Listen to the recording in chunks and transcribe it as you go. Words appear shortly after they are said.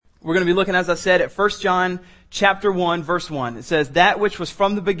We're going to be looking, as I said, at 1 John chapter 1, verse 1. It says, "That which was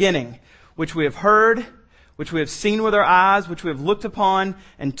from the beginning, which we have heard, which we have seen with our eyes, which we have looked upon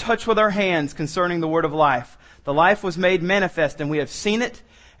and touched with our hands concerning the word of life. The life was made manifest, and we have seen it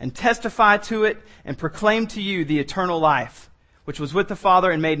and testified to it and proclaimed to you the eternal life, which was with the Father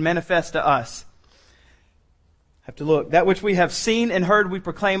and made manifest to us." Have to look. "That which we have seen and heard we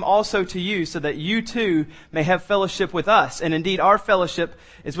proclaim also to you, so that you too may have fellowship with us. And indeed our fellowship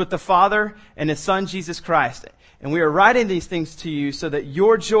is with the Father and His Son Jesus Christ. And we are writing these things to you so that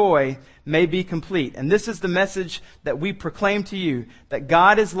your joy may be complete. And this is the message that we proclaim to you, that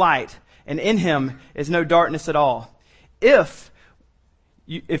God is light, and in Him is no darkness at all. If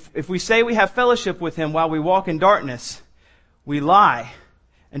we say we have fellowship with Him while we walk in darkness, we lie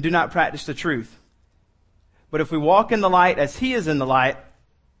and do not practice the truth. But if we walk in the light as He is in the light,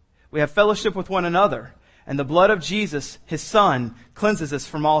 we have fellowship with one another, and the blood of Jesus, His Son, cleanses us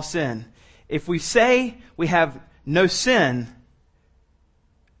from all sin. If we say we have no sin,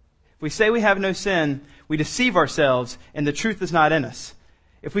 we deceive ourselves, and the truth is not in us.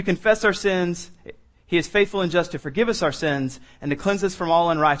 If we confess our sins, He is faithful and just to forgive us our sins and to cleanse us from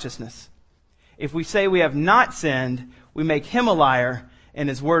all unrighteousness. If we say we have not sinned, we make Him a liar, and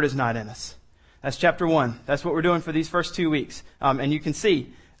His word is not in us." That's chapter 1. That's what we're doing for these first 2 weeks. And you can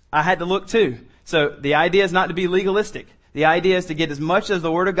see, I had to look too. So the idea is not to be legalistic. The idea is to get as much of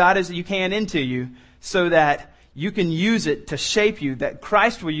the Word of God as you can into you so that you can use it to shape you, that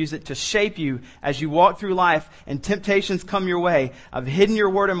Christ will use it to shape you as you walk through life and temptations come your way. "I've hidden your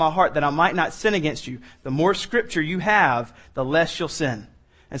word in my heart that I might not sin against you." The more scripture you have, the less you'll sin.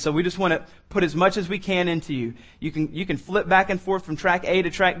 And so we just want to put as much as we can into you. You can flip back and forth from track A to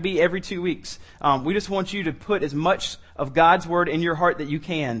track B every 2 weeks. We just want you to put as much of God's Word in your heart that you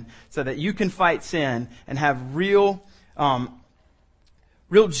can so that you can fight sin and have real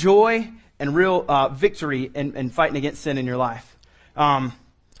joy and real victory in fighting against sin in your life. Now,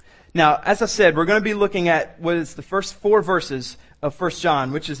 as I said, we're going to be looking at what is the first 4 verses of 1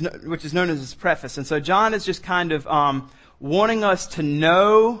 John, which is known as his preface. And so John is just kind of wanting us to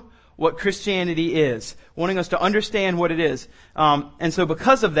know what Christianity is, wanting us to understand what it is. And so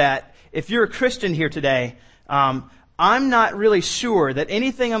because of that, if you're a Christian here today, I'm not really sure that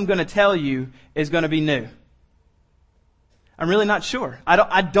anything I'm going to tell you is going to be new. I'm really not sure.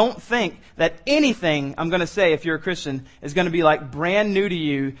 I don't think that anything I'm going to say if you're a Christian is going to be like brand new to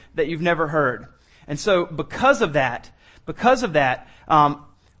you that you've never heard. And so because of that,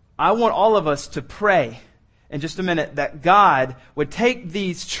 I want all of us to pray in just a minute that God would take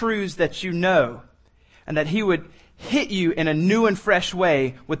these truths that you know and that He would hit you in a new and fresh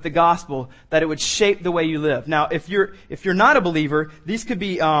way with the gospel, that it would shape the way you live. Now, if you're not a believer, these could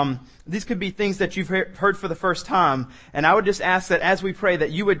be things that you've heard for the first time. And I would just ask that as we pray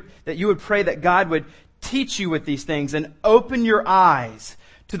that you would pray that God would teach you with these things and open your eyes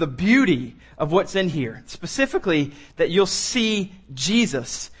to the beauty of what's in here. Specifically, that you'll see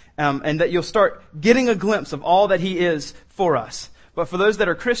Jesus and that you'll start getting a glimpse of all that He is for us. But for those that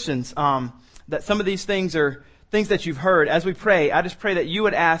are Christians, that some of these things are things that you've heard. As we pray, I just pray that you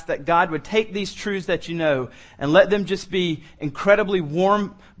would ask that God would take these truths that you know and let them just be incredibly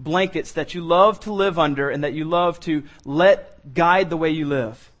warm blankets that you love to live under and that you love to let guide the way you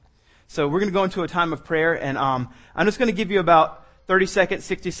live. So we're going to go into a time of prayer, and I'm just going to give you about 30 seconds,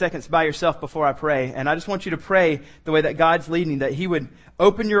 60 seconds by yourself before I pray. And I just want you to pray the way that God's leading, that He would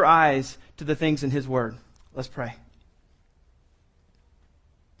open your eyes to the things in His Word. Let's pray.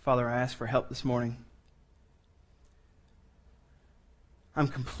 Father, I ask for help this morning. I'm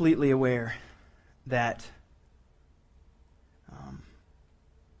completely aware that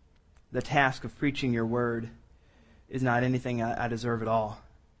the task of preaching your word is not anything I deserve at all.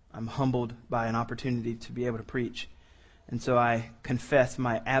 I'm humbled by an opportunity to be able to preach. And so I confess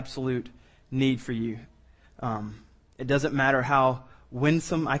my absolute need for you. It doesn't matter how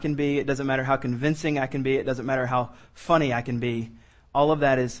winsome I can be. It doesn't matter how convincing I can be. It doesn't matter how funny I can be. All of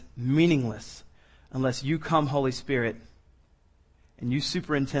that is meaningless unless you come, Holy Spirit, and you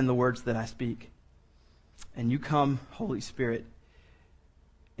superintend the words that I speak. And you come, Holy Spirit,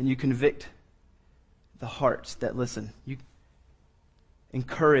 and you convict the hearts that listen. You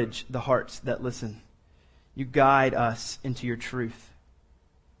encourage the hearts that listen. You guide us into your truth.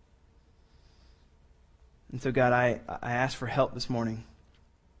 And so, God, I ask for help this morning,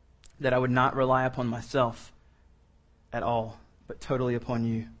 that I would not rely upon myself at all, but totally upon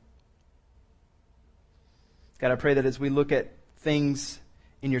you. God, I pray that as we look at things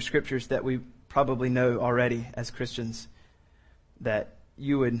in your scriptures that we probably know already as Christians, that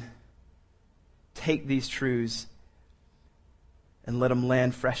you would take these truths and let them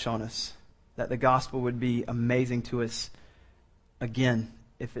land fresh on us. That the gospel would be amazing to us again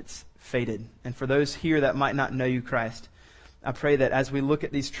if it's faded. And for those here that might not know you, Christ, I pray that as we look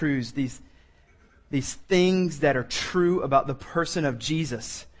at these truths, these things that are true about the person of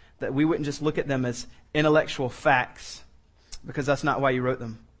Jesus, that we wouldn't just look at them as intellectual facts, because that's not why you wrote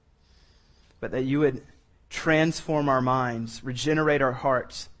them, but that you would transform our minds, regenerate our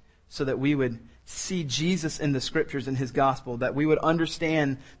hearts, so that we would see Jesus in the Scriptures and His gospel, that we would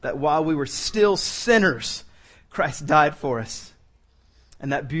understand that while we were still sinners, Christ died for us.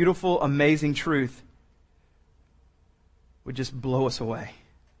 And that beautiful, amazing truth would just blow us away.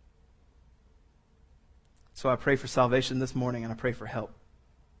 So I pray for salvation this morning, and I pray for help.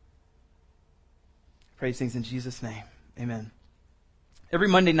 I pray these things in Jesus' name. Amen. Every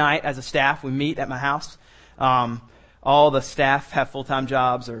Monday night as a staff, we meet at my house. All the staff have full-time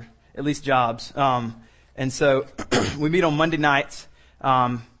jobs, or at least jobs. And so we meet on Monday nights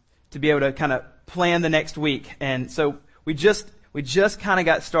to be able to kind of plan the next week. And so we just kind of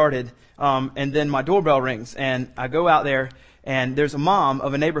got started, and then my doorbell rings, and I go out there, and there's a mom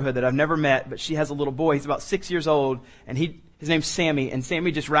of a neighborhood that I've never met, but she has a little boy. He's about 6 years old, and his name's Sammy, and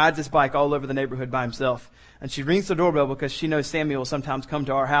Sammy just rides his bike all over the neighborhood by himself. And she rings the doorbell because she knows Sammy will sometimes come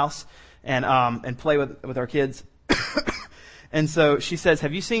to our house and play with our kids. And so she says,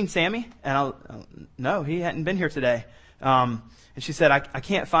 "Have you seen Sammy?" And no, he hadn't been here today. And she said, "I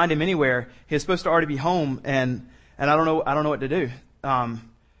can't find him anywhere. He was supposed to already be home, and I don't know what to do." And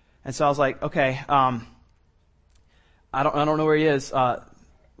so I was like, "Okay, I don't know where he is.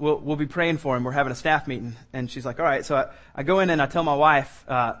 We'll be praying for him. We're having a staff meeting." And she's like, "All right." So I go in and I tell my wife,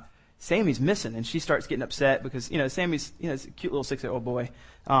 "Sammy's missing," and she starts getting upset because Sammy's he's a cute little 6-year-old boy.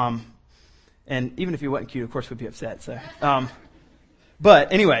 And even if he wasn't cute, of course we'd be upset. So,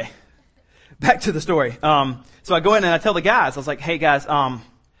 but anyway, back to the story. So I go in and I tell the guys, I was like, "Hey guys,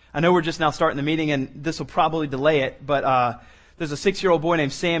 I know we're just now starting the meeting, and this will probably delay it, but there's a 6-year-old boy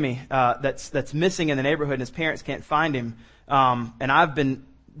named Sammy that's missing in the neighborhood, and his parents can't find him. And I've been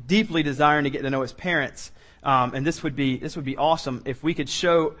deeply desiring to get to know his parents. And this would be awesome if we could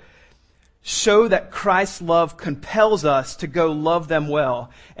show that Christ's love compels us to go love them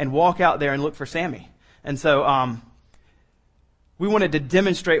well and walk out there and look for Sammy." And so we wanted to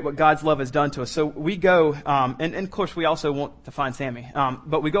demonstrate what God's love has done to us. So we go, and of course we also want to find Sammy.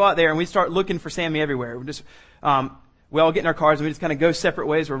 But we go out there and we start looking for Sammy everywhere. We all get in our cars and we just kind of go separate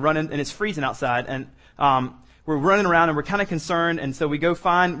ways. We're running, and it's freezing outside, and we're running around and we're kind of concerned. And so we go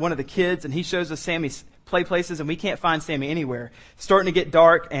find one of the kids, and he shows us Sammy's play places, and we can't find Sammy anywhere. It's starting to get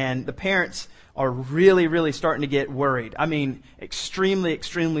dark, and the parents are really, really starting to get worried. I mean, extremely,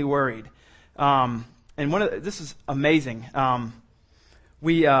 extremely worried. And this is amazing.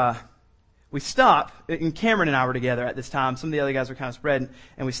 We stop, and Cameron and I were together at this time. Some of the other guys were kind of spread,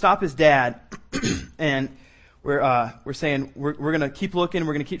 and we stop his dad, and we're saying we're going to keep looking.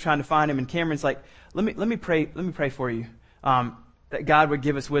 We're going to keep trying to find him. And Cameron's like, let me pray for you, that God would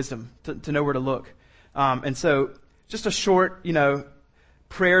give us wisdom to know where to look. And so just a short,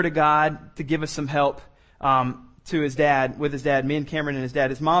 prayer to God to give us some help, with his dad, me and Cameron and his dad.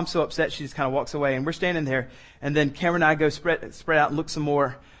 His mom's so upset she just kind of walks away, and we're standing there, and then Cameron and I go spread out and look some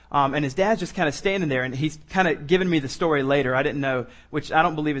more. And his dad's just kind of standing there, and he's kind of giving me the story later. I didn't know, which I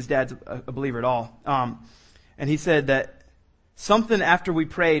don't believe his dad's a believer at all. And he said that something after we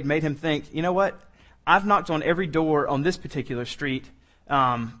prayed made him think, "You know what? I've knocked on every door on this particular street,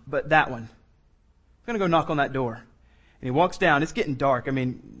 but that one. I'm going to go knock on that door." And he walks down. It's getting dark. I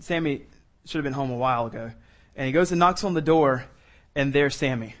mean, Sammy should have been home a while ago. And he goes and knocks on the door, and there's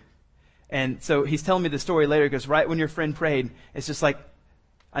Sammy. And so he's telling me the story later. He goes, "Right when your friend prayed, it's just like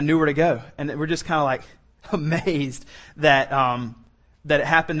I knew where to go." And we're just kind of like amazed that it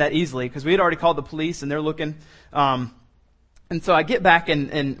happened that easily, because we had already called the police, and they're looking. And so I get back,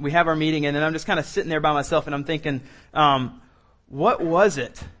 and we have our meeting, and then I'm just kind of sitting there by myself, and I'm thinking, what was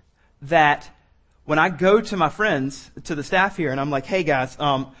it that when I go to my friends, to the staff here, and I'm like, "Hey guys,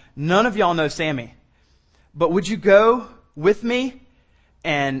 none of y'all know Sammy, but would you go with me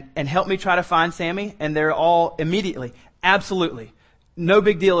and help me try to find Sammy?" And they're all immediately, "Absolutely. No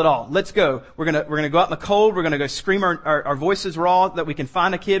big deal at all. Let's go. We're gonna go out in the cold. We're gonna go scream our voices raw that we can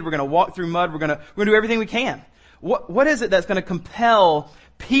find a kid. We're gonna walk through mud. We're gonna do everything we can." What is it that's gonna compel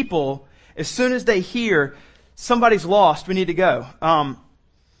people as soon as they hear somebody's lost, we need to go?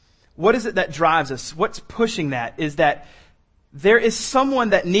 What is it that drives us? What's pushing that? Is that there is someone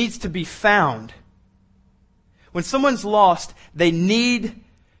that needs to be found. When someone's lost, they need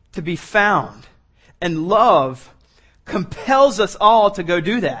to be found. And love compels us all to go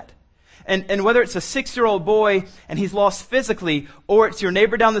do that. And whether it's a 6-year-old boy and he's lost physically, or it's your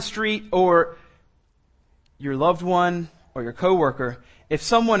neighbor down the street, or your loved one, or your coworker, if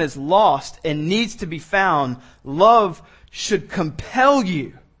someone is lost and needs to be found, love should compel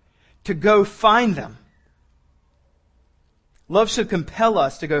you to go find them. Love should compel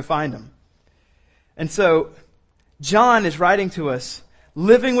us to go find them. And so, John is writing to us,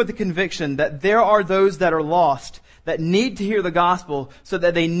 living with the conviction that there are those that are lost, that need to hear the gospel, so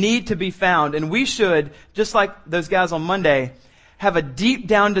that they need to be found. And we should, just like those guys on Monday, have a deep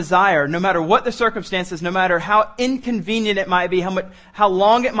down desire, no matter what the circumstances, no matter how inconvenient it might be, how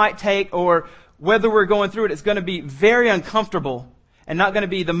long it might take, or whether we're going through it, it's going to be very uncomfortable and not going to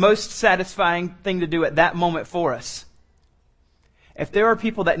be the most satisfying thing to do at that moment for us. If there are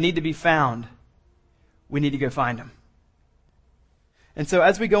people that need to be found, we need to go find them. And so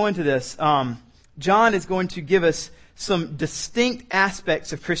as we go into this, John is going to give us some distinct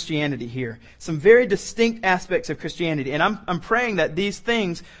aspects of Christianity here. Some very distinct aspects of Christianity. And I'm praying that these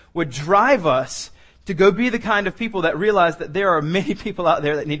things would drive us to go be the kind of people that realize that there are many people out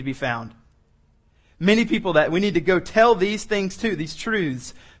there that need to be found. Many people that we need to go tell these things to, these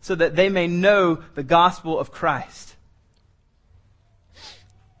truths, so that they may know the gospel of Christ.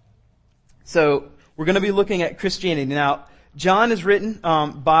 So, we're going to be looking at Christianity. Now, John is written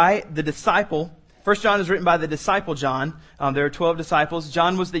by the disciple. 1 John is written by the disciple John. There are 12 disciples.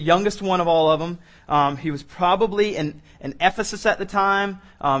 John was the youngest one of all of them. He was probably in Ephesus at the time.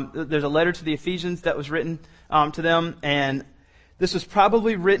 There's a letter to the Ephesians that was written to them. And this was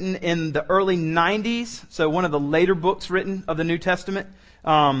probably written in the early 90s. So one of the later books written of the New Testament.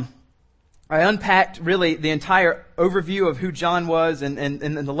 I unpacked really the entire overview of who John was in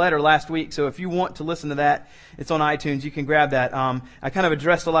the letter last week. So if you want to listen to that, it's on iTunes. You can grab that. I kind of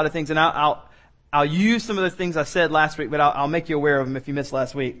addressed a lot of things, and I'll use some of the things I said last week, but I'll make you aware of them if you missed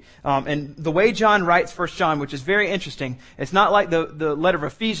last week. And the way John writes 1 John, which is very interesting, it's not like the letter of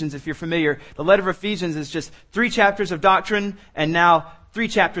Ephesians, if you're familiar. The letter of Ephesians is just 3 chapters of doctrine and now 3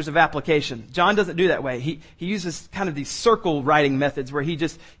 chapters of application. John doesn't do that way. He uses kind of these circle writing methods where he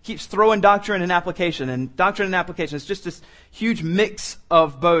just keeps throwing doctrine and application. And doctrine and application is just this huge mix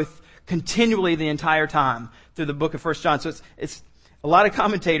of both continually the entire time through the book of 1 John. So it's a lot of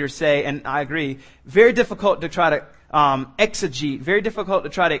commentators say, and I agree, very difficult to try to exegete, very difficult to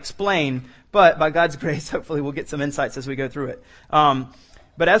try to explain, but by God's grace, hopefully we'll get some insights as we go through it.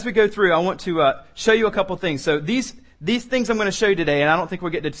 But as we go through, I want to show you a couple things. So these things I'm going to show you today, and I don't think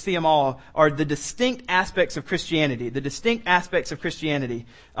we'll get to see them all, are the distinct aspects of Christianity. The distinct aspects of Christianity.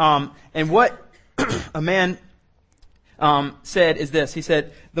 And what a man said is this. He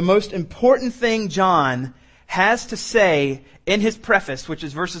said, the most important thing John has to say in his preface, which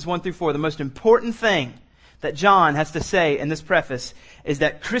is verses 1 through 4, the most important thing that John has to say in this preface is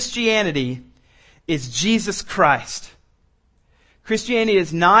that Christianity is Jesus Christ. Christianity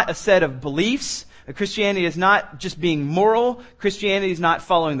is not a set of beliefs. Christianity is not just being moral. Christianity is not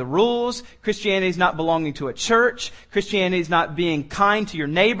following the rules. Christianity is not belonging to a church. Christianity is not being kind to your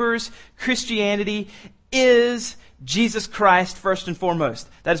neighbors. Christianity is Jesus Christ first and foremost.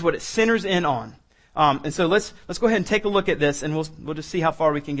 That is what it centers in on. And so let's go ahead and take a look at this, and we'll just see how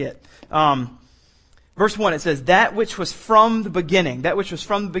far we can get. Verse 1, it says, that which was from the beginning. That which was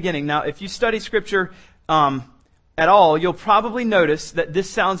from the beginning. Now, if you study Scripture at all, you'll probably notice that this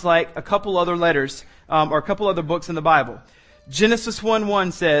sounds like a couple other letters or a couple other books in the Bible. Genesis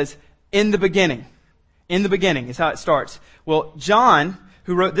 1:1 says, in the beginning. In the beginning is how it starts. Well, John,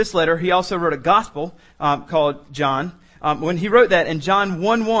 who wrote this letter, he also wrote a gospel called John. When he wrote that in John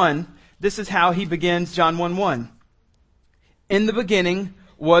 1:1, this is how he begins John 1:1. In the beginning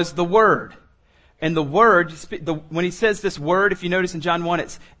was the Word. And the Word, when he says this word, if you notice in John 1,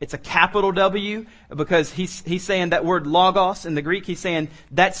 it's a capital W, because he's saying that word logos in the Greek, he's saying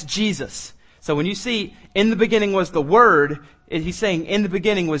that's Jesus. So when you see in the beginning was the Word, he's saying in the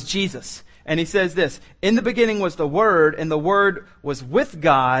beginning was Jesus. And he says this, in the beginning was the Word, and the Word was with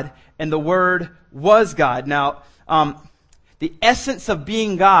God, and the Word was God. Now, the essence of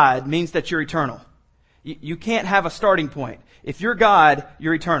being God means that you're eternal. You can't have a starting point. If you're God,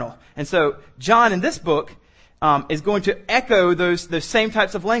 you're eternal. And so John in this book is going to echo those same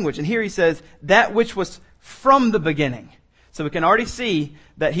types of language. And here he says, that which was from the beginning. So we can already see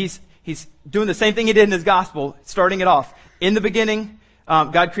that he's doing the same thing he did in his gospel, starting it off. In the beginning,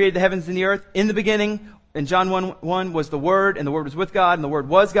 God created the heavens and the earth. In the beginning, in John 1:1 was the Word, and the Word was with God, and the Word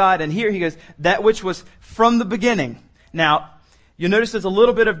was God. And here he goes, that which was from the beginning. Now, you'll notice there's a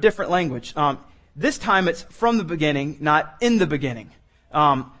little bit of different language. This time it's from the beginning, not in the beginning.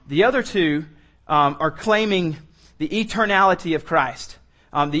 The other two are claiming the eternality of Christ.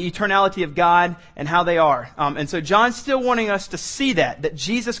 the eternality of God and how they are. And so John's still wanting us to see that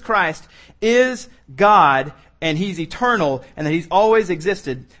Jesus Christ is God and He's eternal and that He's always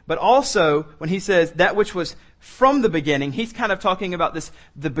existed. But also, when He says that which was from the beginning, He's kind of talking about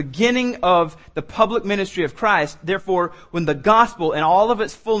the beginning of the public ministry of Christ. Therefore, when the gospel in all of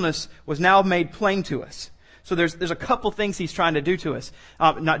its fullness was now made plain to us. So there's a couple things He's trying to do to us.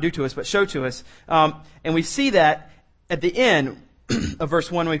 Not do to us, but show to us. And we see that at the end of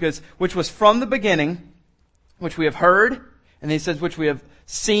verse 1, because which was from the beginning, which we have heard, and then He says, which we have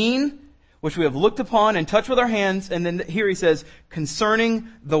seen, which we have looked upon and touched with our hands, and then here He says, concerning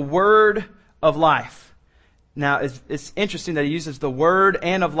the word of life. Now, it's interesting that He uses the word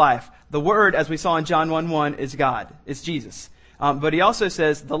and of life. The word, as we saw in John 1:1, is God. It's Jesus. But He also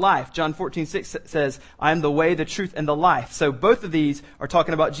says the life. John 14:6 says, I am the way, the truth, and the life. So both of these are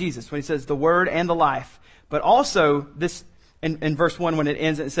talking about Jesus when He says the word and the life. But also, this in verse 1, when it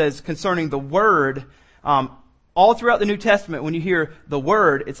ends, it says, concerning the word. All throughout the New Testament, when you hear the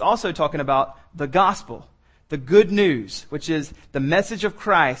word, it's also talking about the gospel, the good news, which is the message of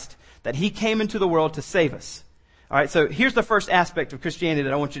Christ, that He came into the world to save us. All right, so here's the first aspect of Christianity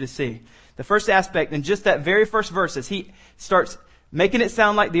that I want you to see. The first aspect, in just that very first verse, as He starts making it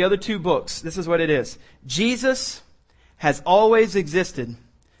sound like the other two books, this is what it is. Jesus has always existed.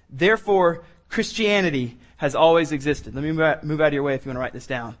 Therefore, Christianity has always existed. Let me move out of your way if you want to write this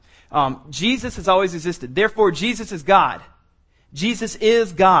down. Jesus has always existed. Therefore, Jesus is God. Jesus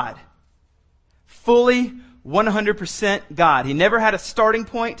is God. Fully, 100% God. He never had a starting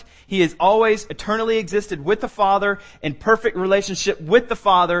point. He has always eternally existed with the Father, in perfect relationship with the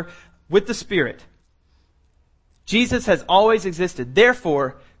Father, with the Spirit. Jesus has always existed.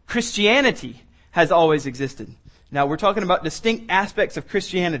 Therefore, Christianity has always existed. Now, we're talking about distinct aspects of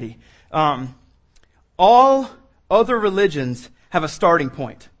Christianity. All other religions have a starting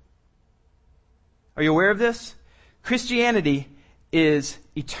point. Are you aware of this? Christianity is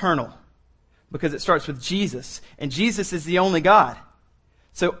eternal because it starts with Jesus, and Jesus is the only God.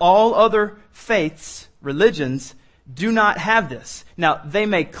 So all other faiths, religions, do not have this. Now, they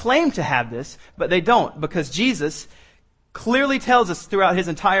may claim to have this, but they don't, because Jesus clearly tells us throughout His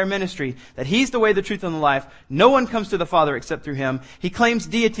entire ministry that He's the way, the truth, and the life. No one comes to the Father except through Him. He claims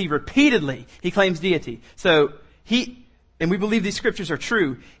deity repeatedly. He claims deity. So and we believe these scriptures are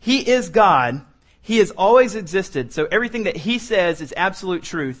true. He is God. He has always existed. So everything that He says is absolute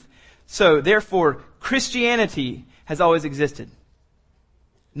truth. So therefore, Christianity has always existed.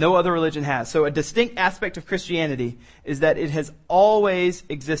 No other religion has. So a distinct aspect of Christianity is that it has always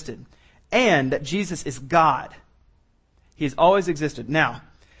existed. And that Jesus is God. He has always existed. Now,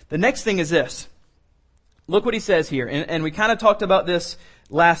 the next thing is this. Look what He says here. And we kind of talked about this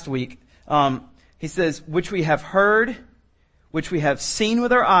last week. He says, which we have heard, which we have seen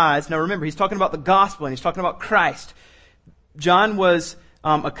with our eyes. Now remember, He's talking about the gospel and He's talking about Christ. John was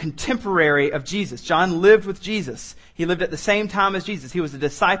a contemporary of Jesus. John lived with Jesus. He lived at the same time as Jesus. He was a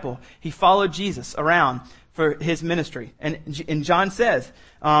disciple. He followed Jesus around for His ministry. And John says,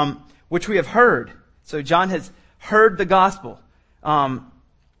 which we have heard. So John has heard the gospel.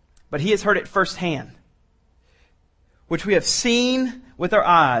 But he has heard it firsthand. Which we have seen with our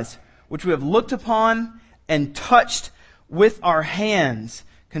eyes, which we have looked upon and touched with our hands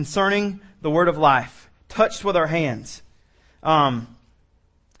concerning the word of life. Touched with our hands.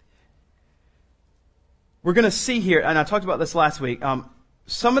 We're going to see here, and I talked about this last week,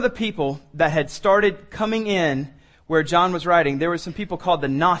 some of the people that had started coming in where John was writing, there were some people called the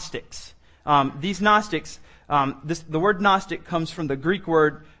Gnostics. These Gnostics, the word Gnostic comes from the Greek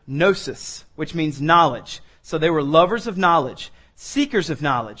word gnosis, which means knowledge. So they were lovers of knowledge, seekers of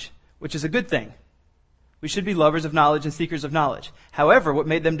knowledge, which is a good thing. We should be lovers of knowledge and seekers of knowledge. However, what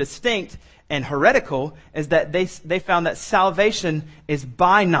made them distinct and heretical is that they found that salvation is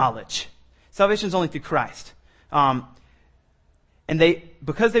by knowledge. Salvation is only through Christ. And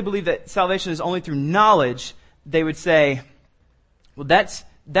because they believe that salvation is only through knowledge, they would say, well, that's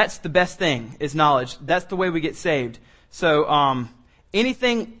the best thing, is knowledge. That's the way we get saved. So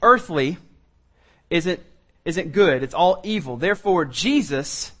anything earthly isn't good. It's all evil. Therefore,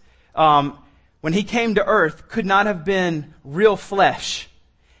 Jesus, when He came to earth, could not have been real flesh.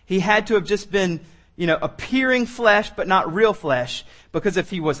 He had to have just been, appearing flesh, but not real flesh. Because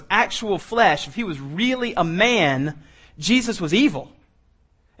if He was actual flesh, if He was really a man, Jesus was evil.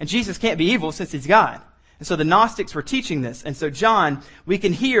 And Jesus can't be evil since He's God. And so the Gnostics were teaching this. And so John, we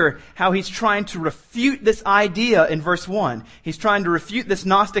can hear how he's trying to refute this idea in verse 1. He's trying to refute this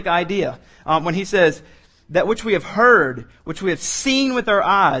Gnostic idea. When he says, that which we have heard, which we have seen with our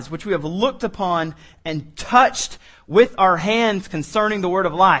eyes, which we have looked upon and touched with our hands concerning the word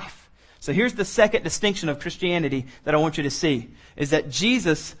of life. So here's the second distinction of Christianity that I want you to see, is that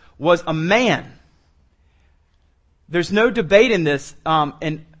Jesus was a man. There's no debate in this.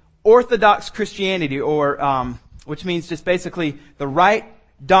 In Orthodox Christianity, or which means just basically the right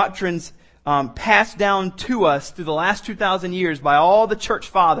doctrines passed down to us through the last 2,000 years by all the church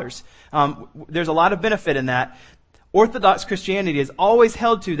fathers. There's a lot of benefit in that. Orthodox Christianity has always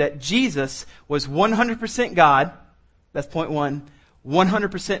held to that Jesus was 100% God. That's point one.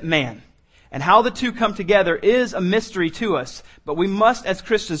 100% man. And how the two come together is a mystery to us, but we must, as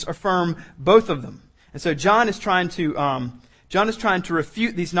Christians, affirm both of them. And so John is trying to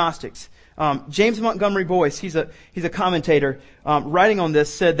refute these Gnostics. James Montgomery Boyce, he's a commentator, writing on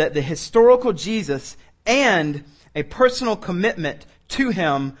this, said that the historical Jesus and a personal commitment to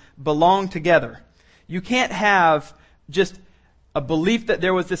him belong together. You can't have just a belief that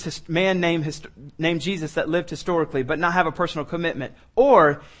there was this man named Jesus that lived historically, but not have a personal commitment.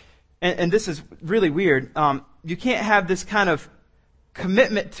 Or, and this is really weird, you can't have this kind of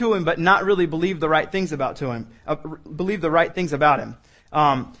commitment to him, but not really believe the right things about him.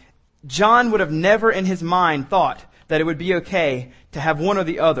 John would have never in his mind thought that it would be okay to have one or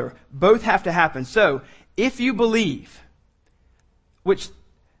the other. Both have to happen. So, if you believe, which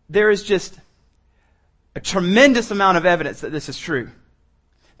there is just a tremendous amount of evidence that this is true,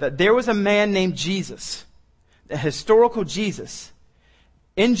 that there was a man named Jesus, the historical Jesus.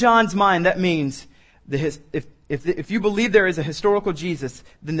 In John's mind, that means if you believe there is a historical Jesus,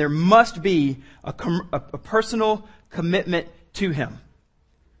 then there must be a personal commitment to him.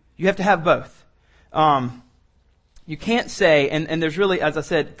 You have to have both. You can't say, and there's really, as I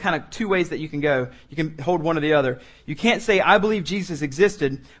said, kind of two ways that you can go. You can hold one or the other. You can't say, I believe Jesus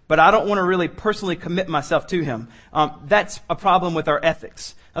existed, but I don't want to really personally commit myself to him. That's a problem with our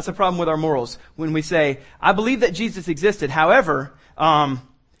ethics. That's a problem with our morals. When we say, I believe that Jesus existed, however, I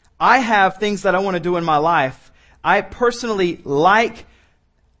have things that I want to do in my life. I personally like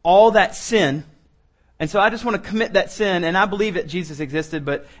all that sin, and so I just want to commit that sin, and I believe that Jesus existed,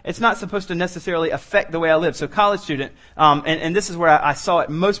 but it's not supposed to necessarily affect the way I live. So college student, and this is where I saw it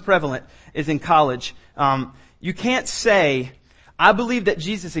most prevalent, is in college. You can't say, I believe that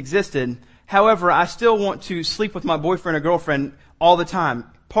Jesus existed, however, I still want to sleep with my boyfriend or girlfriend all the time,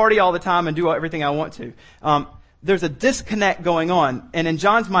 party all the time, and do everything I want to. There's a disconnect going on. And in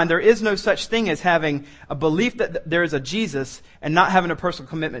John's mind, there is no such thing as having a belief that there is a Jesus and not having a personal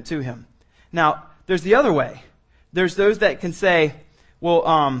commitment to him. Now, there's the other way. There's those that can say,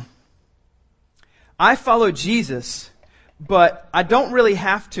 well, I follow Jesus, but I don't really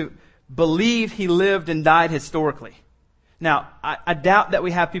have to believe he lived and died historically. Now, I doubt that we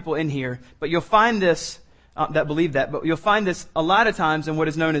have people in here, but you'll find this, that believe that, but you'll find this a lot of times in what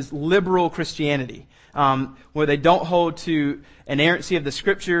is known as liberal Christianity, where they don't hold to inerrancy of the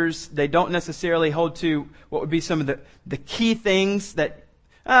scriptures. They don't necessarily hold to what would be some of the key things that,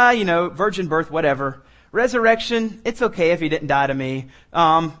 virgin birth, whatever. Resurrection, it's okay if he didn't die to me.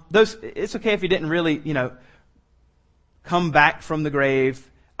 It's okay if he didn't really, come back from the grave.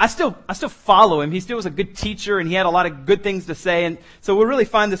 I still follow him. He still was a good teacher, and he had a lot of good things to say. And so we'll really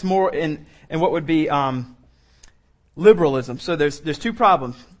find this more in what would be liberalism. So there's two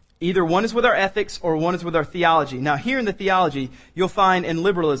problems. Either one is with our ethics or one is with our theology. Now, here in the theology, you'll find in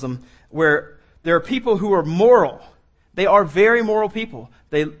liberalism where there are people who are moral. They are very moral people.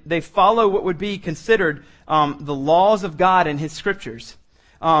 They follow what would be considered the laws of God and his scriptures.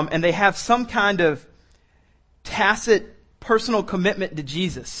 And they have some kind of tacit personal commitment to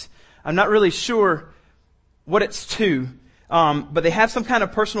Jesus. I'm not really sure what it's to, but they have some kind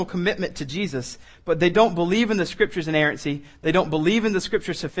of personal commitment to Jesus, but they don't believe in the scripture's inerrancy. They don't believe in the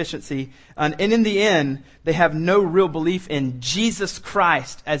scripture's sufficiency. And in the end, they have no real belief in Jesus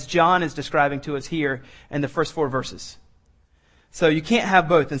Christ, as John is describing to us here in the first 4 verses. So you can't have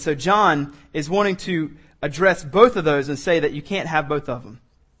both. And so John is wanting to address both of those and say that you can't have both of them.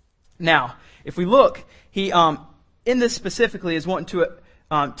 Now, if we look, he, in this specifically, is wanting to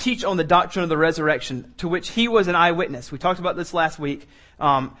teach on the doctrine of the resurrection, to which he was an eyewitness. We talked about this last week,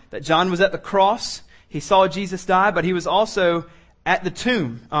 that John was at the cross. He saw Jesus die, but he was also at the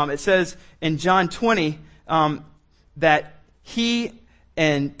tomb. It says in John 20 that he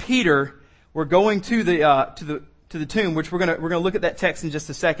and Peter were going to the tomb, which we're gonna look at that text in just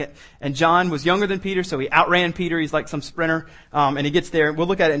a second. And John was younger than Peter, so he outran Peter. He's like some sprinter, and he gets there. We'll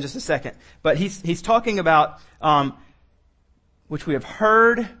look at it in just a second. But he's talking about which we have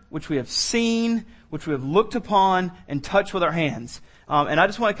heard, which we have seen, which we have looked upon and touched with our hands. And I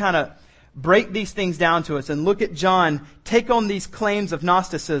just want to kind of break these things down to us and look at John take on these claims of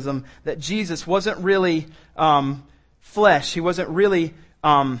Gnosticism that Jesus wasn't really flesh. He wasn't really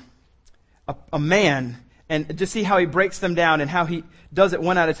a man. And to see how he breaks them down and how he does it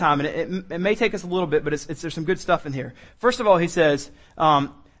one at a time. And it may take us a little bit, but there's some good stuff in here. First of all, he says,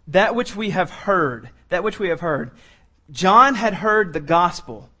 that which we have heard. That which we have heard. John had heard the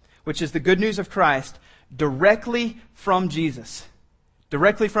gospel, which is the good news of Christ, directly from Jesus.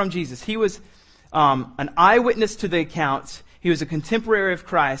 Directly from Jesus. He was an eyewitness to the accounts. He was a contemporary of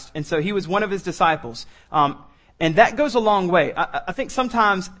Christ. And so he was one of his disciples. And that goes a long way. I think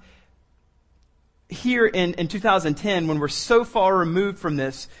sometimes here in 2010, when we're so far removed from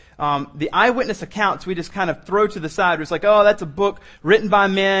this, the eyewitness accounts we just kind of throw to the side. It's like, oh, that's a book written by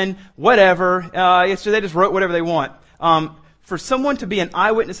men, whatever. So they just wrote whatever they want. For someone to be an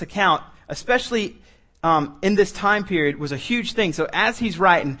eyewitness account, especially in this time period, was a huge thing. So as he's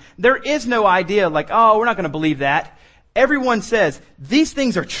writing, there is no idea like, oh, we're not going to believe that. Everyone says, these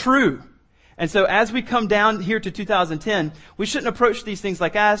things are true. And so as we come down here to 2010, we shouldn't approach these things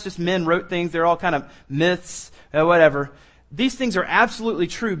like, it's just men wrote things. They're all kind of myths, whatever. These things are absolutely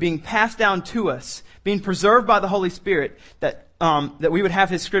true, being passed down to us, being preserved by the Holy Spirit, that we would have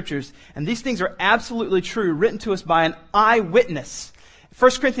His Scriptures. And these things are absolutely true, written to us by an eyewitness.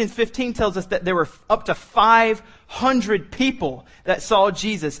 1 Corinthians 15 tells us that there were up to 500 people that saw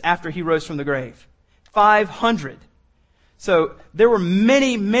Jesus after He rose from the grave. 500. So there were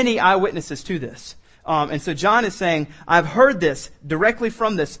many, many eyewitnesses to this. And so John is saying, I've heard this directly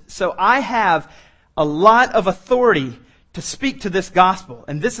from this. So I have a lot of authority to speak to this gospel.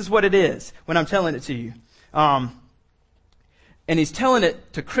 And this is what it is when I'm telling it to you. And he's telling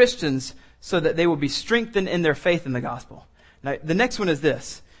it to Christians so that they will be strengthened in their faith in the gospel. Now, the next one is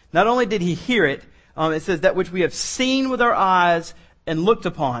this. Not only did he hear it, it says that which we have seen with our eyes and looked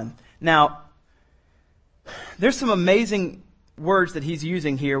upon. Now, there's some amazing words that he's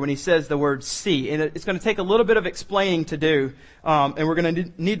using here when he says the word see. And it's going to take a little bit of explaining to do. And we're going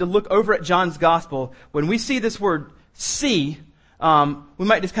to need to look over at John's gospel. When we see this word see, we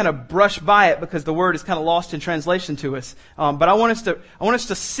might just kind of brush by it because the word is kind of lost in translation to us. But I want us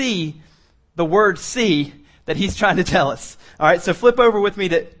to see the word see that he's trying to tell us. All right, so flip over with me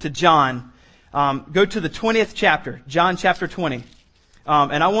to John. Go to the 20th chapter, John chapter 20.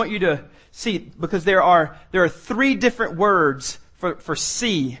 And I want you to see, because there are 3 different words for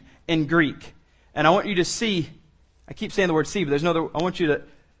see in Greek. And I want you to see, I keep saying the word see, but there's another, I want you to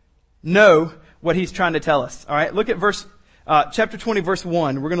know what he's trying to tell us. All right, look at chapter 20, verse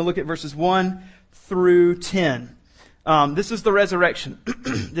 1. We're going to look at verses 1 through 10. This is the resurrection.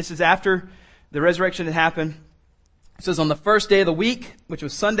 This is after the resurrection had happened. It says, on the first day of the week, which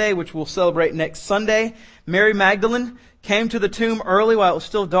was Sunday, which we'll celebrate next Sunday, Mary Magdalene came to the tomb early while it was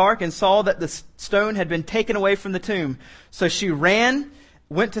still dark and saw that the stone had been taken away from the tomb. So she ran,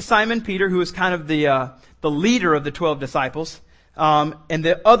 went to Simon Peter, who was kind of the leader of the 12 disciples, and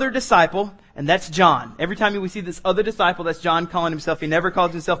the other disciple, and that's John. Every time we see this other disciple, that's John calling himself. He never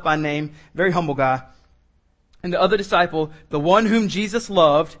calls himself by name. Very humble guy. And the other disciple, the one whom Jesus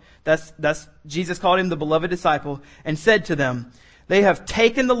loved, that's Jesus called him the beloved disciple, and said to them, they have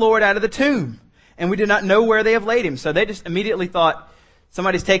taken the Lord out of the tomb, and we do not know where they have laid him. So they just immediately thought,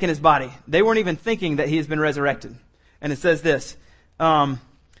 somebody's taken his body. They weren't even thinking that he has been resurrected. And it says this,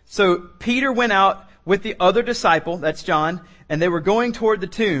 so Peter went out with the other disciple, that's John, and they were going toward the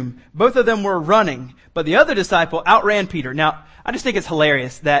tomb. Both of them were running, but the other disciple outran Peter. Now, I just think it's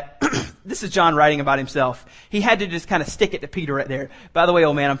hilarious that this is John writing about himself. He had to just kind of stick it to Peter right there. By the way,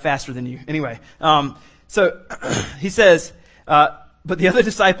 old man, I'm faster than you. Anyway, so he says, but the other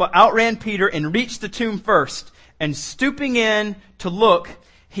disciple outran Peter and reached the tomb first. And stooping in to look,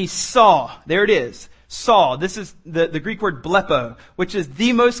 he saw, there it is, saw. This is the Greek word blepo, which is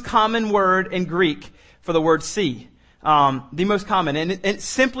the most common word in Greek for the word see. The most common. And it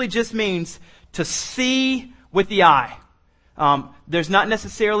simply just means to see with the eye. There's not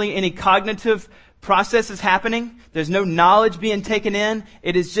necessarily any cognitive processes happening. There's no knowledge being taken in.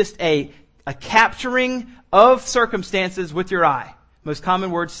 It is just a capturing of circumstances with your eye. Most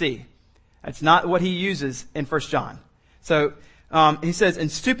common word, see. That's not what he uses in 1 John. So, he says,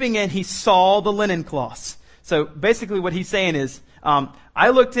 and stooping in, he saw the linen cloths. So basically what he's saying is, I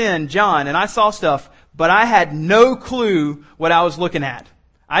looked in, John, and I saw stuff, but I had no clue what I was looking at.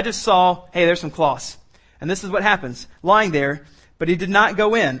 I just saw, hey, there's some cloths. And this is what happens, lying there, but he did not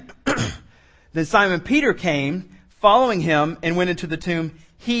go in. Then Simon Peter came, following him, and went into the tomb.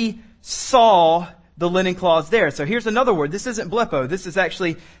 He saw the linen cloths there. So here's another word. This isn't blepo. This is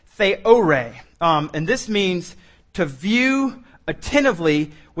actually theore. And this means to view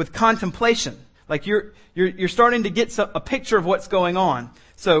attentively with contemplation. Like you're starting to get a picture of what's going on.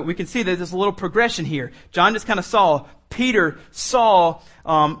 So we can see that there's a little progression here. John just kind of saw, Peter saw,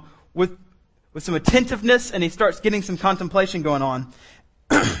 with some attentiveness, and he starts getting some contemplation going on.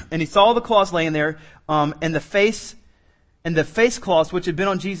 And he saw the cloths laying there, and the face cloths which had been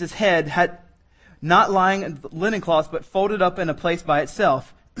on Jesus' head had not lying in linen cloths, but folded up in a place by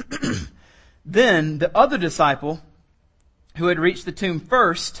itself. Then the other disciple, who had reached the tomb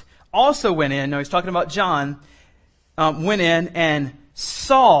first, also went in. Now he's talking about John. Went in and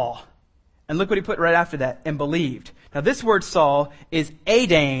saw, and look what he put right after that, and believed. Now this word saw is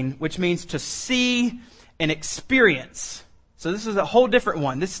eidane, which means to see and experience. So this is a whole different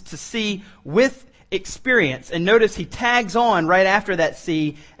one. This is to see with experience. And notice he tags on right after that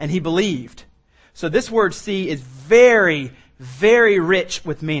see, and he believed. So this word see is very, very rich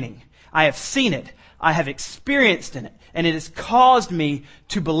with meaning. I have seen it. I have experienced in it. And it has caused me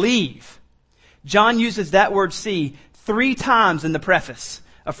to believe. John uses that word see 3 times in the preface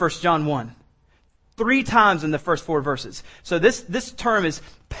of 1 John 1. 3 times in the first 4 verses. So this term is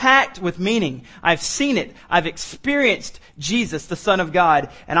packed with meaning. I've seen it. I've experienced Jesus, the Son of God,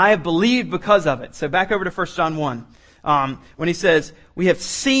 and I have believed because of it. So back over to 1 John 1. When he says, we have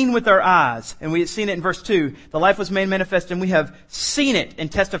seen with our eyes, and we have seen it in verse 2, the life was made manifest, and we have seen it and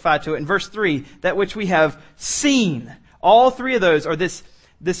testified to it. In verse 3, that which we have seen. All 3 of those are this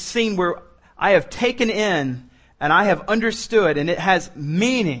scene where I have taken in, and I have understood, and it has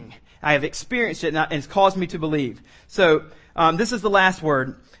meaning. I have experienced it, and it's caused me to believe. So, this is the last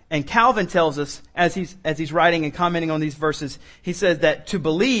word. And Calvin tells us, as he's writing and commenting on these verses, he says that to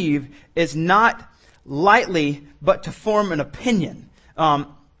believe is not lightly, but to form an opinion.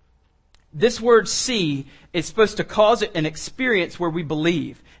 This word see is supposed to cause an experience where we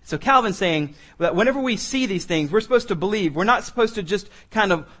believe. So Calvin's saying that whenever we see these things, we're supposed to believe. We're not supposed to just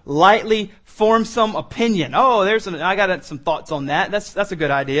kind of lightly form some opinion. Oh, I got some thoughts on that. That's a good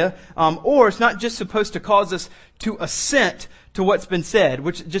idea. Or it's not just supposed to cause us to assent to what's been said,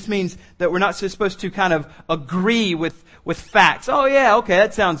 which just means that we're not supposed to kind of agree with facts. Oh yeah, okay,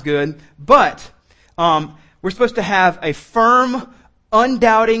 that sounds good. But we're supposed to have a firm,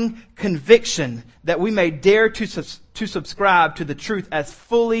 undoubting conviction that we may dare to subscribe to the truth as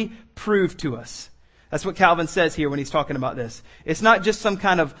fully proved to us. That's what Calvin says here when he's talking about this. It's not just some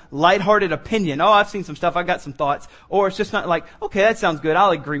kind of lighthearted opinion. Oh, I've seen some stuff. I got some thoughts. Or it's just not like, okay, that sounds good. I'll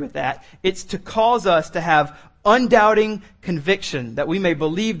agree with that. It's to cause us to have undoubting conviction that we may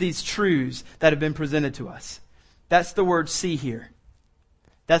believe these truths that have been presented to us. That's the word see here.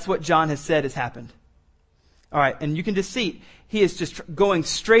 That's what John has said has happened. All right, and you can just see, he is just going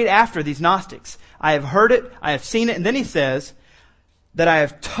straight after these Gnostics. I have heard it, I have seen it, and then he says that I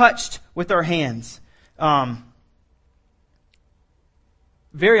have touched with our hands.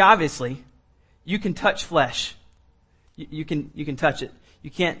 Very obviously, you can touch flesh. You can touch it. You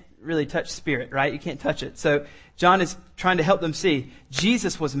can't really touch spirit, right? You can't touch it. So John is trying to help them see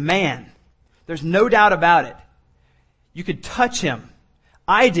Jesus was man. There's no doubt about it. You could touch him.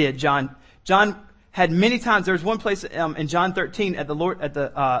 I did, John. John had many times. There was one place in John 13 at the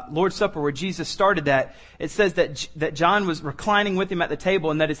Lord's Supper where Jesus started that. It says that John was reclining with him at the table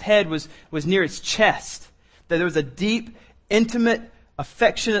and that his head was near his chest. That there was a deep, intimate,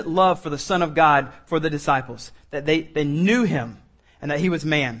 affectionate love for the Son of God for the disciples. That they knew him and that he was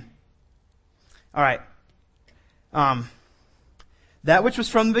man. All right. That which was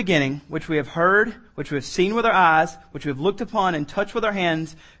from the beginning, which we have heard, which we have seen with our eyes, which we have looked upon and touched with our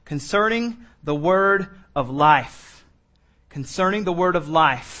hands, concerning the word of life. Concerning the word of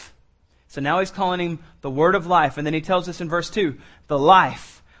life. So now he's calling him the word of life. And then he tells us in verse 2, the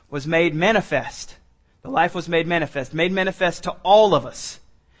life was made manifest. The life was made manifest. Made manifest to all of us.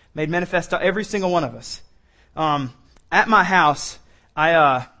 Made manifest to every single one of us. At my house,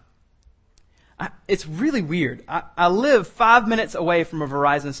 it's really weird. I live 5 minutes away from a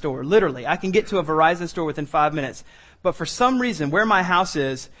Verizon store. Literally, I can get to a Verizon store within 5 minutes. But for some reason, where my house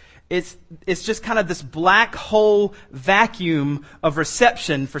is, it's just kind of this black hole vacuum of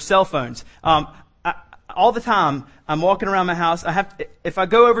reception for cell phones. All the time, I'm walking around my house. If I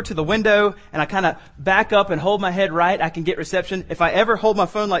go over to the window and I kind of back up and hold my head right, I can get reception. If I ever hold my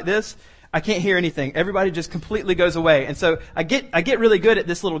phone like this, I can't hear anything. Everybody just completely goes away. And so I get really good at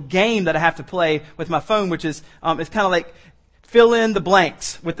this little game that I have to play with my phone, which is, it's kind of like fill in the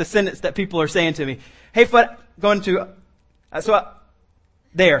blanks with the sentence that people are saying to me. Hey, Foot,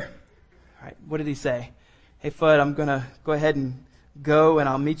 there. All right. What did he say? Hey, Foot, I'm going to go ahead and go and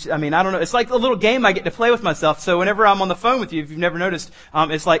I'll meet you. I mean, I don't know. It's like a little game I get to play with myself. So whenever I'm on the phone with you, if you've never noticed,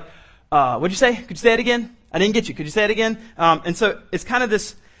 it's like, what'd you say? Could you say it again? I didn't get you. Could you say it again? And so it's kind of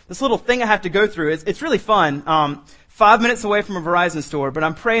this this little thing I have to go through. It's really fun. 5 minutes away from a Verizon store, but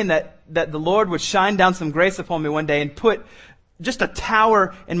I'm praying that the Lord would shine down some grace upon me one day and put just a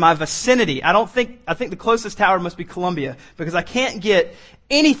tower in my vicinity. I think the closest tower must be Columbia, because I can't get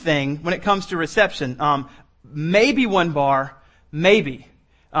anything when it comes to reception. Maybe one bar, maybe.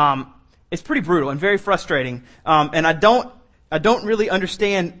 It's pretty brutal and very frustrating. And I don't really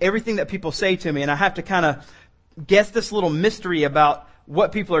understand everything that people say to me, and I have to kind of guess this little mystery about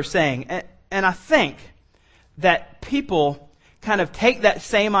what people are saying. And I think that people kind of take that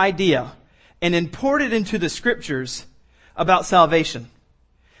same idea and import it into the scriptures about salvation.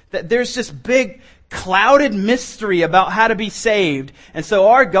 That there's this big clouded mystery about how to be saved. And so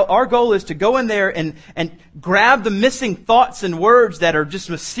our goal is to go in there and grab the missing thoughts and words that are just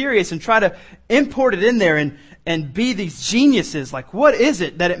mysterious and try to import it in there and be these geniuses. Like, what is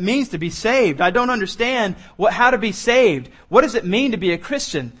it that it means to be saved? I don't understand how to be saved. What does it mean to be a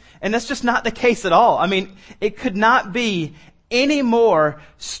Christian? And that's just not the case at all. I mean, it could not be any more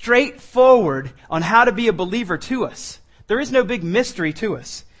straightforward on how to be a believer to us. There is no big mystery to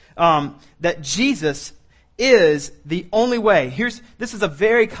us. That Jesus is the only way. This is a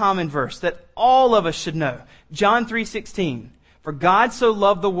very common verse that all of us should know. John 3:16. For God so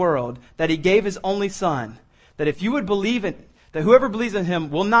loved the world that He gave His only Son, that if you would believe in, that whoever believes in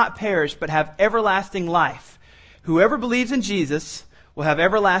Him will not perish but have everlasting life. Whoever believes in Jesus will have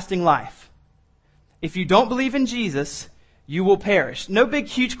everlasting life. If you don't believe in Jesus, you will perish. No big,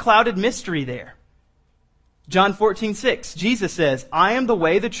 huge, clouded mystery there. John 14:6, Jesus says, I am the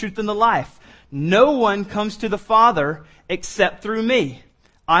way, the truth, and the life. No one comes to the Father except through me.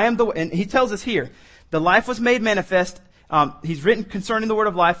 I am the way. And He tells us here, the life was made manifest. He's written concerning the word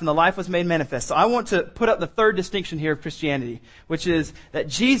of life, and the life was made manifest. So I want to put up the third distinction here of Christianity, which is that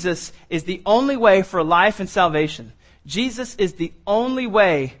Jesus is the only way for life and salvation. Jesus is the only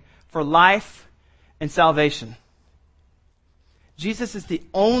way for life and salvation. Jesus is the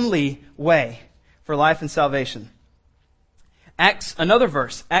only way for life and salvation. Another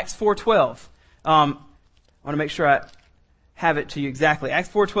verse, Acts 4:12. I want to make sure I have it to you exactly. Acts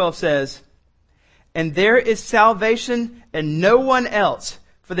 4:12 says, and there is salvation in no one else,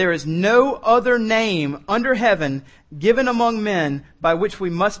 for there is no other name under heaven given among men by which we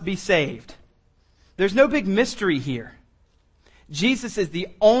must be saved. There's no big mystery here. Jesus is the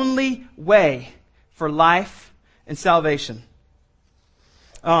only way for life and salvation.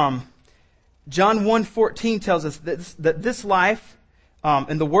 John 1:14 tells us that this life,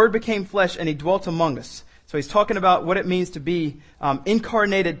 and the Word became flesh and He dwelt among us. So He's talking about what it means to be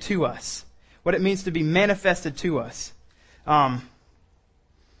incarnated to us, what it means to be manifested to us. And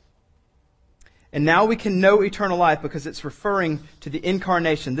now we can know eternal life because it's referring to the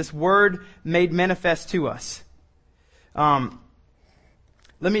incarnation, this Word made manifest to us. Let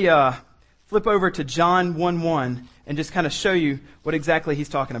me flip over to John 1:1 and just kind of show you what exactly he's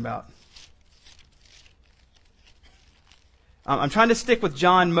talking about. I'm trying to stick with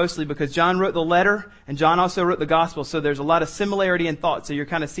John mostly because John wrote the letter and John also wrote the gospel, so there's a lot of similarity in thought, so you're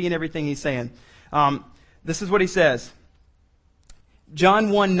kind of seeing everything he's saying. This is what he says.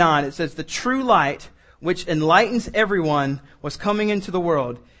 John 1:9, it says, the true light which enlightens everyone was coming into the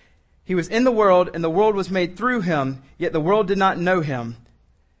world. He was in the world and the world was made through Him, yet the world did not know Him.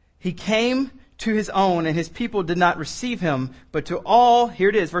 He came to His own and His people did not receive Him, but to all, here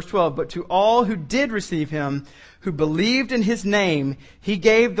it is, verse 12, but to all who did receive Him, who believed in His name, He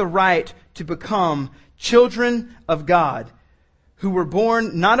gave the right to become children of God, who were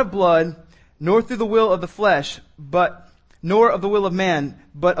born not of blood, nor through the will of the flesh, nor of the will of man,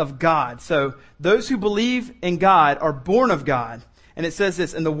 but of God. So those who believe in God are born of God. And it says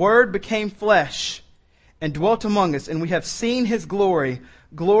this, and the Word became flesh and dwelt among us, and we have seen His glory,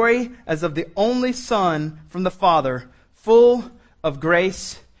 glory as of the only Son from the Father, full of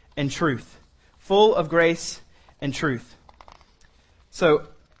grace and truth. Full of grace and truth. So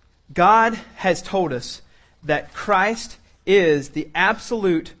God has told us that Christ is the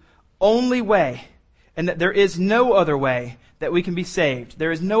absolute only way, and that there is no other way that we can be saved.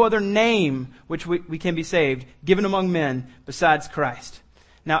 There is no other name which we can be saved, given among men besides Christ.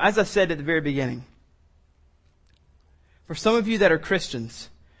 Now, as I said at the very beginning, for some of you that are Christians,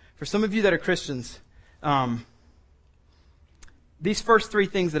 these first three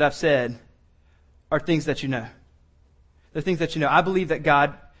things that I've said are things that you know. They're things that you know. I believe that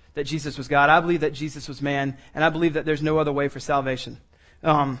Jesus was God. I believe that Jesus was man. And I believe that there's no other way for salvation.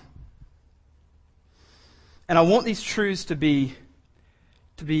 And I want these truths to be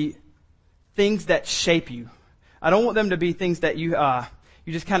things that shape you. I don't want them to be things that you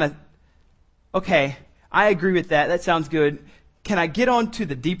just kind of, okay, I agree with that. That sounds good. can I get on to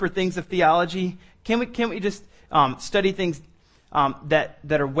the deeper things of theology? Can we just study things that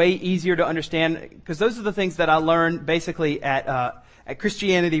are way easier to understand? Because those are the things that I learned basically at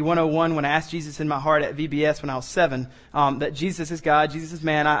Christianity 101 when I asked Jesus in my heart at VBS when I was 7, that Jesus is God, Jesus is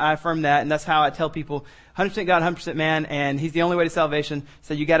man. I affirm that, and that's how I tell people 100% God, 100% man, and He's the only way to salvation,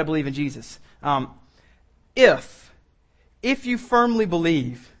 so you got to believe in Jesus. If you firmly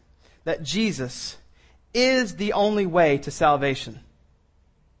believe that Jesus is the only way to salvation,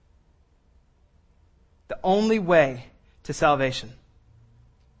 the only way to salvation,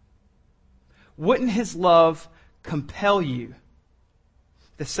 wouldn't His love compel you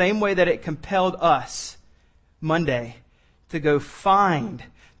the same way that it compelled us Monday to go find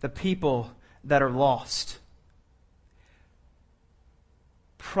the people that are lost?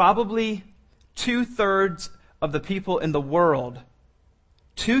 Probably 2/3 of the people in the world,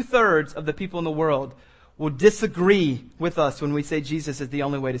 2/3 of the people in the world will disagree with us when we say Jesus is the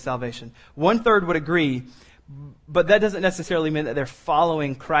only way to salvation. 1/3 would agree, but that doesn't necessarily mean that they're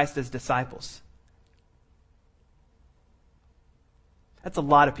following Christ as disciples. That's a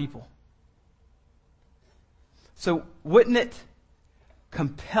lot of people. So wouldn't it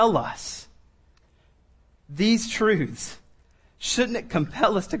compel us, these truths, shouldn't it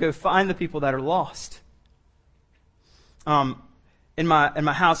compel us to go find the people that are lost? In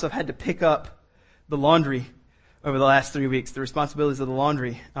my house, I've had to pick up the laundry over the last 3 weeks, the responsibilities of the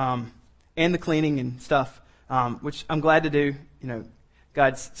laundry, and the cleaning and stuff, which I'm glad to do. You know,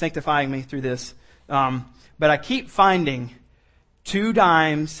 God's sanctifying me through this. But I keep finding 2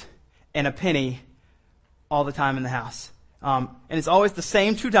 dimes and a penny all the time in the house. And it's always the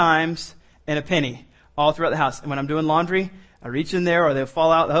same 2 dimes and a penny all throughout the house. And when I'm doing laundry, I reach in there or they'll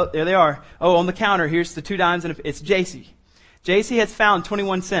fall out. Oh, there they are. Oh, on the counter, here's the 2 dimes and it's JC. JC has found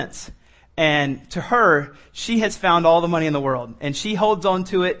 21 cents. And to her, she has found all the money in the world. And she holds on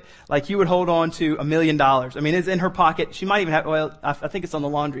to it like you would hold on to $1 million. I mean, it's in her pocket. She might even have, well, I think it's on the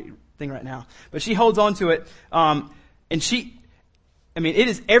laundry thing right now. But she holds on to it. And it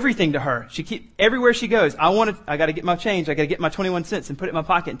is everything to her. Everywhere she goes, I gotta get my change. I gotta get my 21 cents and put it in my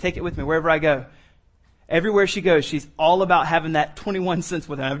pocket and take it with me wherever I go. Everywhere she goes, she's all about having that 21 cents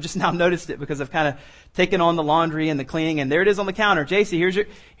with her. I've just now noticed it because I've kind of taken on the laundry and the cleaning, and there it is on the counter. JC,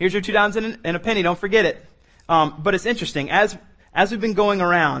 here's your 2 dimes and a penny. Don't forget it. But it's interesting. As we've been going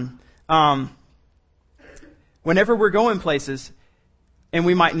around, whenever we're going places and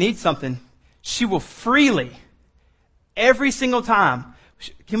we might need something, she will freely, every single time,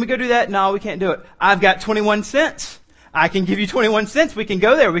 can we go do that? No, we can't do it. I've got 21 cents. I can give you 21 cents. We can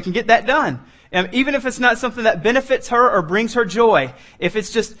go there. We can get that done. And even if it's not something that benefits her or brings her joy, if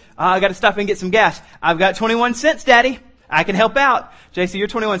it's just, I got to stop and get some gas. I've got 21 cents, Daddy. I can help out. JC, your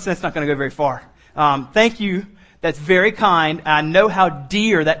 21 cents not going to go very far. Thank you. That's very kind. I know how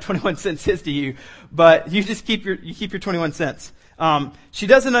dear that 21 cents is to you, but you just keep your 21 cents. She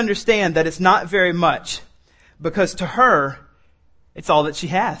doesn't understand that it's not very much because to her, it's all that she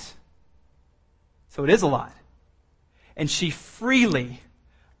has. So it is a lot. And she freely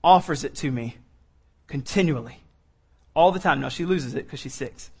offers it to me continually, all the time. Now she loses it because she's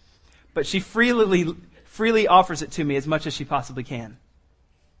 6, but she freely offers it to me as much as she possibly can.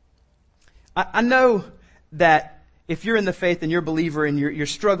 I know that if you're in the faith and you're a believer and you're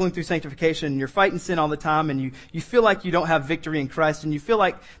struggling through sanctification and you're fighting sin all the time and you feel like you don't have victory in Christ and you feel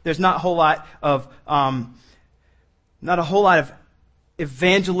like there's not a whole lot of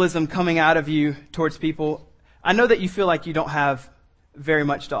evangelism coming out of you towards people. I know that you feel like you don't have very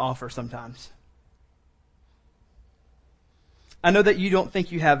much to offer sometimes. I know that you don't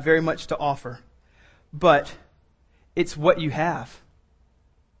think you have very much to offer, but it's what you have.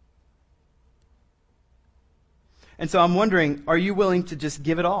 And so I'm wondering, are you willing to just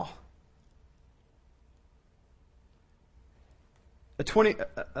give it all? A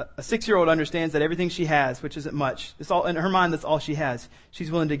 6-year-old understands that everything she has, which isn't much, it's all in her mind, that's all she has. She's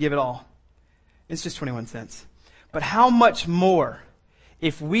willing to give it all. It's just 21 cents. But how much more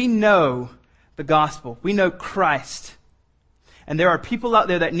if we know the gospel, we know Christ, and there are people out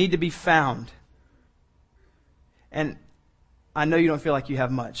there that need to be found. And I know you don't feel like you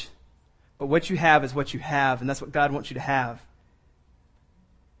have much, but what you have is what you have, and that's what God wants you to have.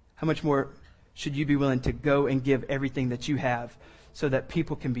 How much more should you be willing to go and give everything that you have so that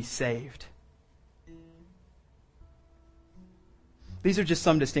people can be saved? These are just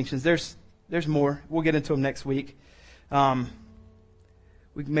some distinctions. There's more. We'll get into them next week.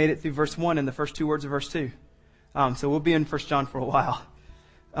 We made it through verse 1 and the first 2 words of verse 2. So we'll be in 1 John for a while.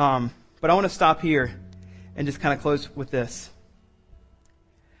 But I want to stop here and just kind of close with this.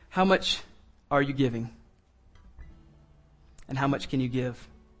 How much are you giving? And how much can you give?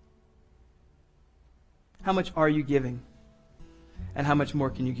 How much are you giving? And how much more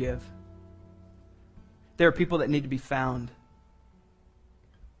can you give? There are people that need to be found.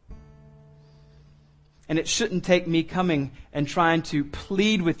 And it shouldn't take me coming and trying to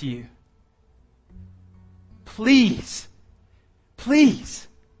plead with you. Please, please,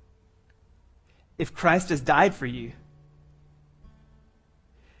 if Christ has died for you,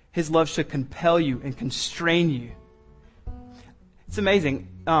 His love should compel you and constrain you. It's amazing.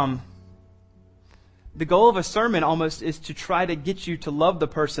 The goal of a sermon almost is to try to get you to love the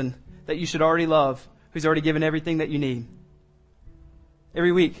person that you should already love, who's already given everything that you need.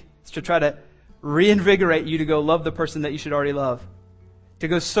 Every week, it's to try to reinvigorate you to go love the person that you should already love, to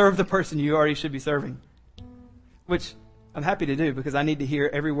go serve the person you already should be serving, which I'm happy to do because I need to hear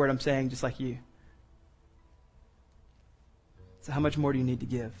every word I'm saying just like you. So how much more do you need to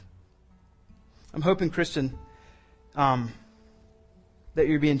give? I'm hoping, Christian, that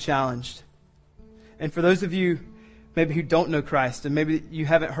you're being challenged. And for those of you maybe who don't know Christ, and maybe you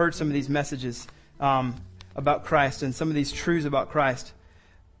haven't heard some of these messages about Christ and some of these truths about Christ,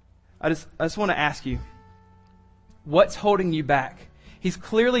 I just want to ask you, what's holding you back? He's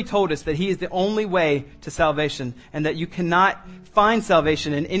clearly told us that He is the only way to salvation and that you cannot find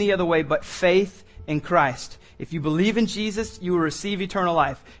salvation in any other way but faith in Christ. If you believe in Jesus, you will receive eternal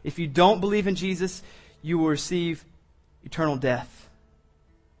life. If you don't believe in Jesus, you will receive eternal death.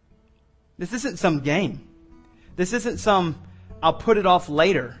 This isn't some game. This isn't some, I'll put it off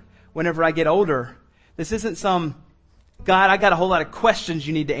later whenever I get older. This isn't some, God, I got a whole lot of questions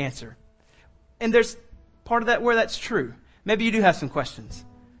you need to answer. And there's part of that where that's true. Maybe you do have some questions.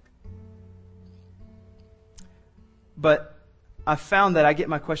 But I found that I get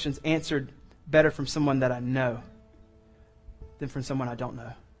my questions answered better from someone that I know than from someone I don't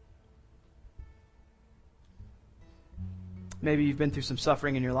know. Maybe you've been through some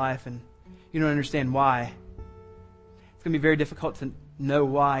suffering in your life and you don't understand why. It's going to be very difficult to know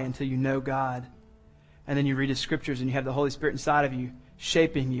why until you know God. And then you read His scriptures and you have the Holy Spirit inside of you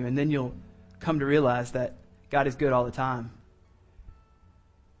shaping you. And then you'll come to realize that God is good all the time.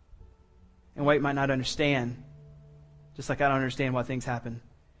 And while you might not understand, just like I don't understand why things happen,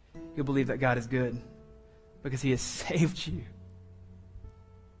 you'll believe that God is good because He has saved you.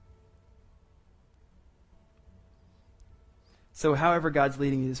 So however God's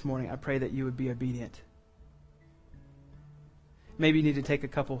leading you this morning, I pray that you would be obedient. Maybe you need to take a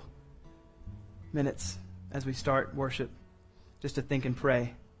couple minutes as we start worship just to think and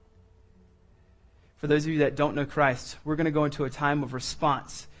pray. For those of you that don't know Christ, we're going to go into a time of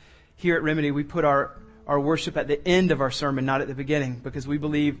response. Here at Remedy, we put our worship at the end of our sermon, not at the beginning, because we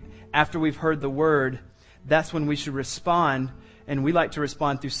believe after we've heard the word, that's when we should respond, and we like to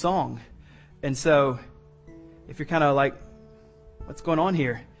respond through song. And so, if you're kind of like, what's going on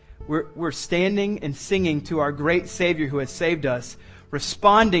here? We're standing and singing to our great Savior who has saved us,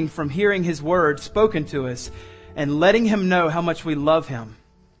 responding from hearing His word spoken to us, and letting Him know how much we love Him.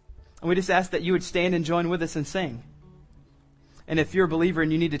 And we just ask that you would stand and join with us and sing. And if you're a believer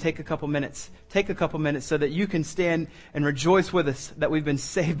and you need to take a couple minutes so that you can stand and rejoice with us that we've been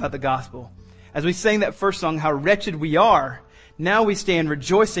saved by the gospel. As we sang that first song, How Wretched We Are, now we stand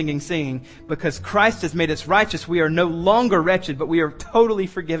rejoicing and singing because Christ has made us righteous. We are no longer wretched, but we are totally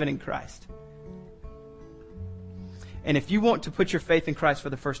forgiven in Christ. And if you want to put your faith in Christ for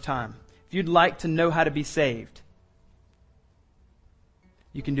the first time, if you'd like to know how to be saved,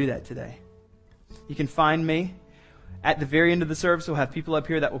 you can do that today. You can find me. At the very end of the service, we'll have people up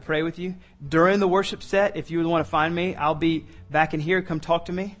here that will pray with you. During the worship set, if you would want to find me, I'll be back in here. Come talk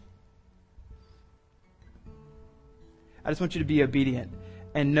to me. I just want you to be obedient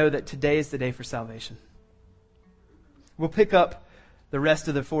and know that today is the day for salvation. We'll pick up the rest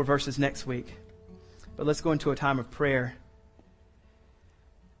of the 4 verses next week. But let's go into a time of prayer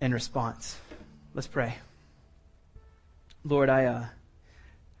and response. Let's pray. Lord, I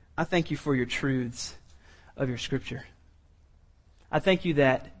thank you for your truths of your scripture. I thank you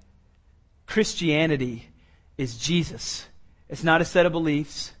that Christianity is Jesus. It's not a set of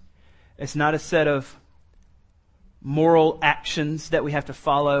beliefs. It's not a set of moral actions that we have to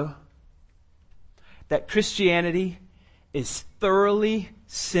follow. That Christianity is thoroughly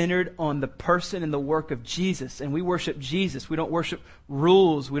centered on the person and the work of Jesus. And we worship Jesus. We don't worship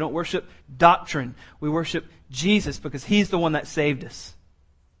rules. We don't worship doctrine. We worship Jesus because He's the one that saved us.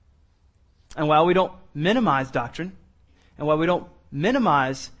 And while we don't minimize doctrine, and while we don't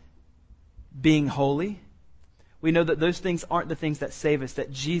minimize being holy, we know that those things aren't the things that save us,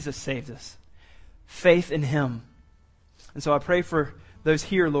 that Jesus saves us. Faith in Him. And so I pray for those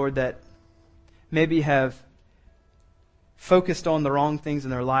here, Lord, that maybe have focused on the wrong things in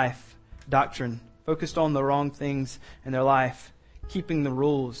their life, doctrine, focused on the wrong things in their life, keeping the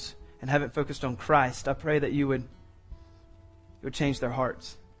rules, and haven't focused on Christ, I pray that you would change their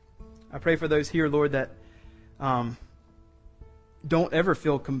hearts. I pray for those here, Lord, that don't ever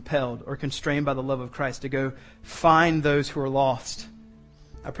feel compelled or constrained by the love of Christ to go find those who are lost.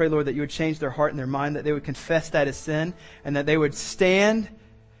 I pray, Lord, that you would change their heart and their mind, that they would confess that as sin, and that they would stand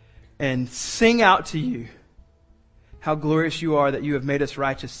and sing out to you how glorious you are that you have made us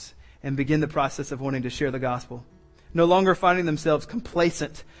righteous, and begin the process of wanting to share the gospel. No longer finding themselves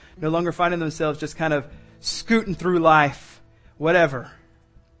complacent, no longer finding themselves just kind of scooting through life, whatever,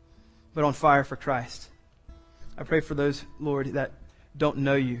 but on fire for Christ. I pray for those, Lord, that don't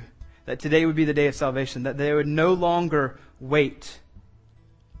know you, that today would be the day of salvation, that they would no longer wait,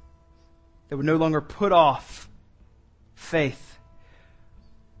 they would no longer put off faith.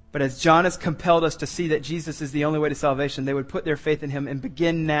 But as John has compelled us to see that Jesus is the only way to salvation, they would put their faith in Him and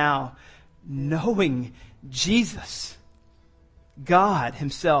begin now knowing Jesus, God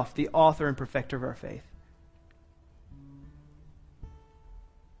Himself, the author and perfecter of our faith.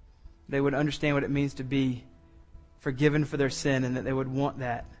 They would understand what it means to be forgiven for their sin, and that they would want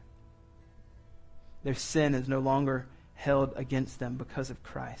that. Their sin is no longer held against them because of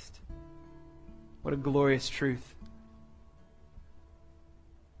Christ. What a glorious truth.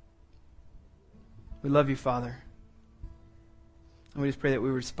 We love you, Father. And we just pray that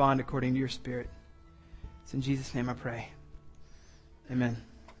we respond according to your Spirit. It's in Jesus' name I pray. Amen.